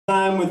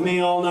with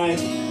me all night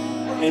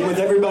and with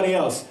everybody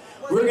else.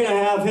 We're going to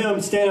have him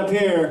stand up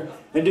here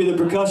and do the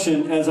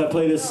percussion as I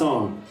play this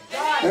song.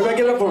 Everybody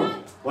get up for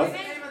him. What?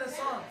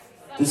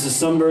 This is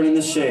Sunburn in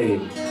the Shade.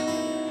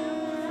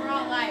 We're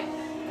all live.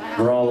 Wow.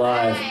 We're all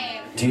live.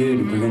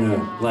 Dude, we're going to,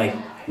 like,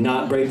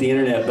 not break the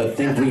internet, but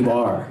think we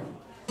are.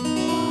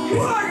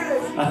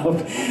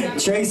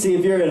 Tracy,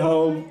 if you're at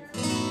home,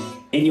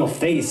 in your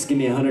face, give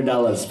me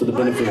 $100 for the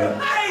benefit of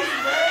it. I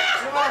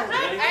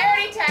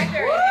already tagged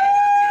her.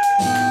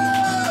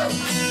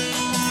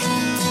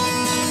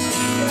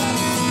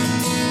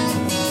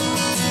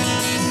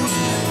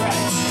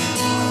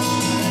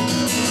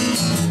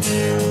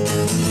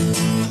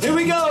 Here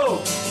we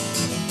go!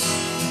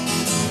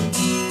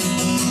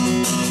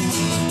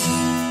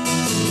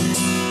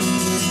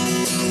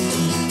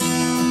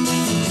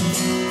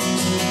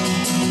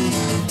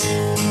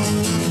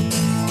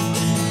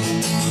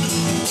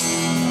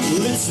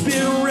 It's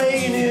been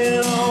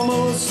raining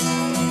almost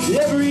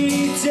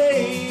every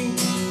day.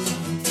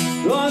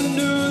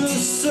 Under the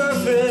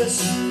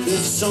surface, there's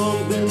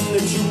something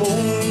that you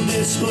won't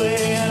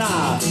display. And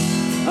I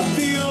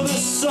feel the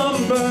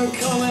sunburn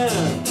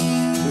coming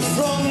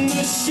from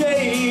the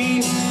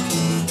shade.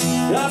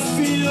 I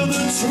feel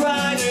the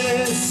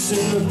dryness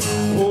in the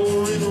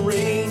pouring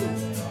rain.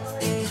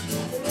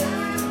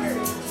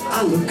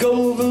 I look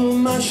over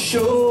my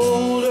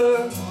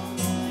shoulder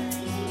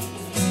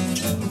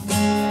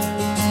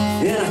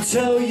and I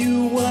tell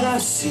you what I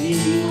see.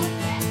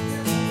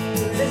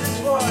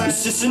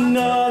 It's just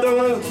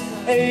another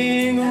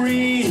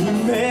angry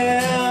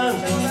man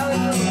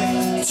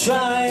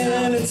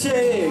trying to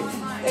take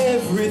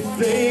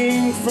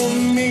everything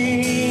from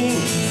me.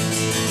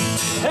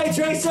 Hey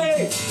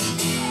Tracy!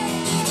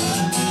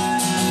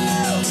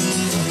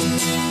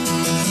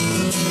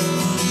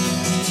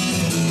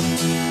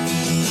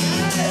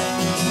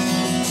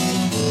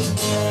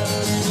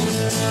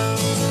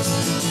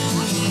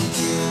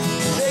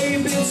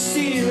 They've been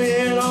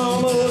stealing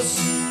almost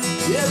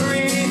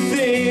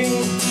everything,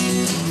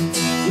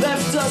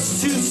 left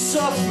us to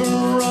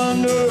suffer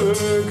under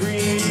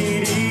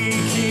greedy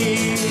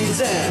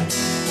kings.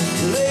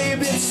 And they've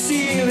been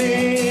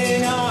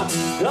stealing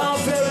our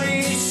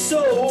very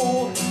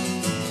soul.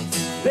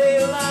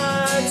 They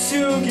lie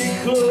to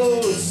get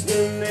close,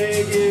 then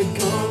they get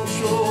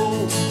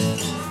control.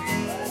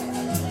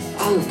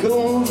 I look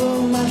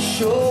over my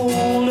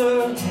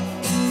shoulder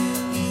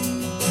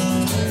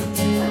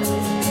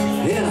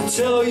and I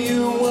tell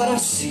you what I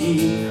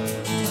see.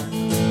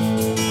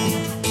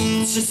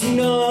 It's just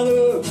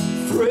another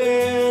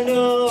friend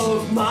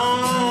of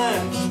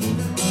mine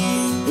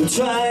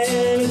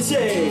trying to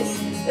take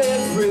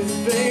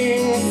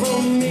everything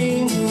from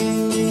me.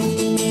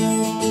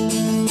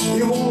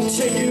 He won't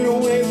take it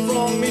away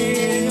from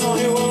me. No,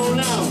 he won't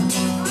now.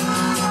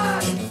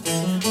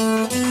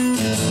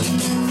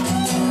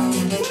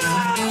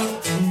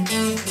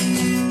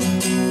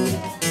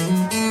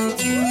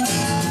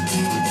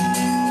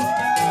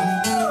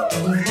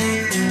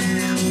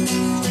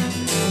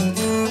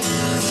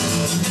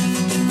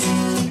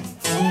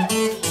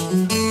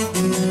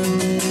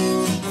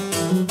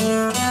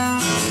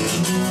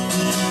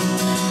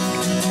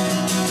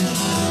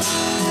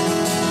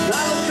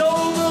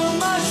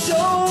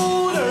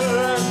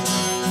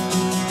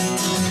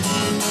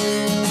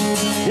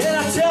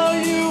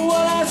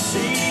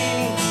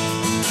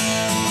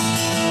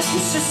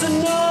 It's just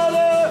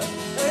another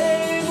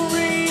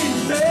angry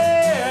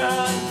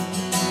man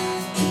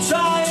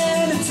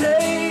trying to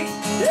take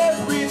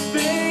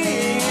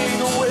everything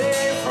away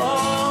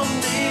from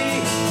me.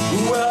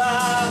 Well, I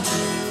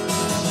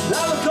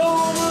look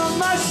over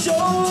my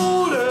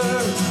shoulder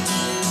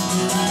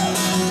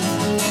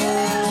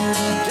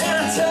and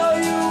I tell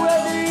you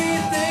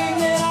everything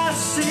that I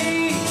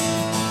see.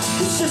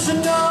 It's just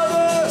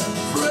another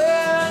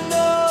friend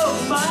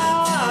of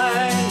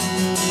mine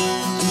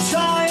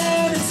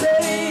trying to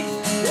take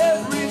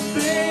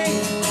everything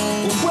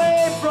away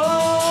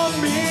from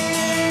me.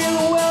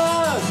 Well,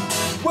 I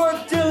work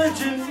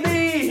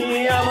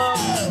diligently, I'm a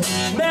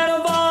man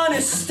of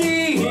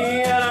honesty,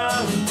 and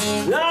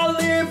I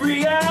live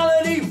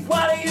reality.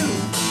 Why do you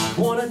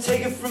want to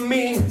take it from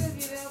me?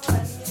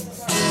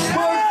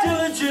 Work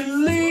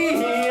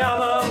diligently,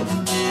 I'm a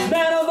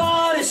man of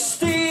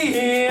honesty,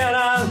 and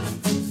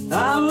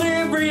I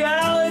live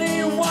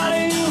reality.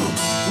 Why do you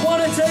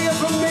want to take it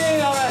from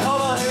me? All right,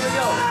 hold on, here we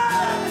go.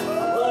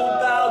 Won't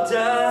bow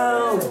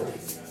down.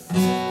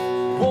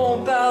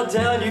 Won't bow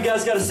down. You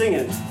guys got to sing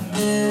it.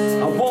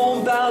 I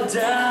won't bow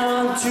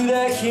down to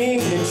that king.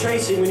 And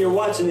Tracy, when you're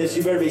watching this,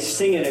 you better be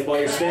singing it while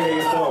you're staring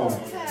at your phone.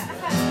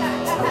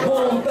 I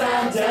won't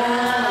bow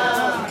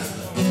down.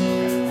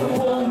 I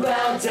won't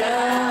bow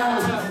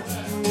down.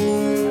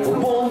 I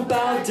won't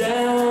bow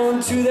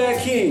down to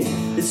that king.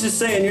 It's just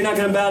saying you're not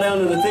going to bow down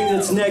to the thing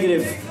that's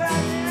negative.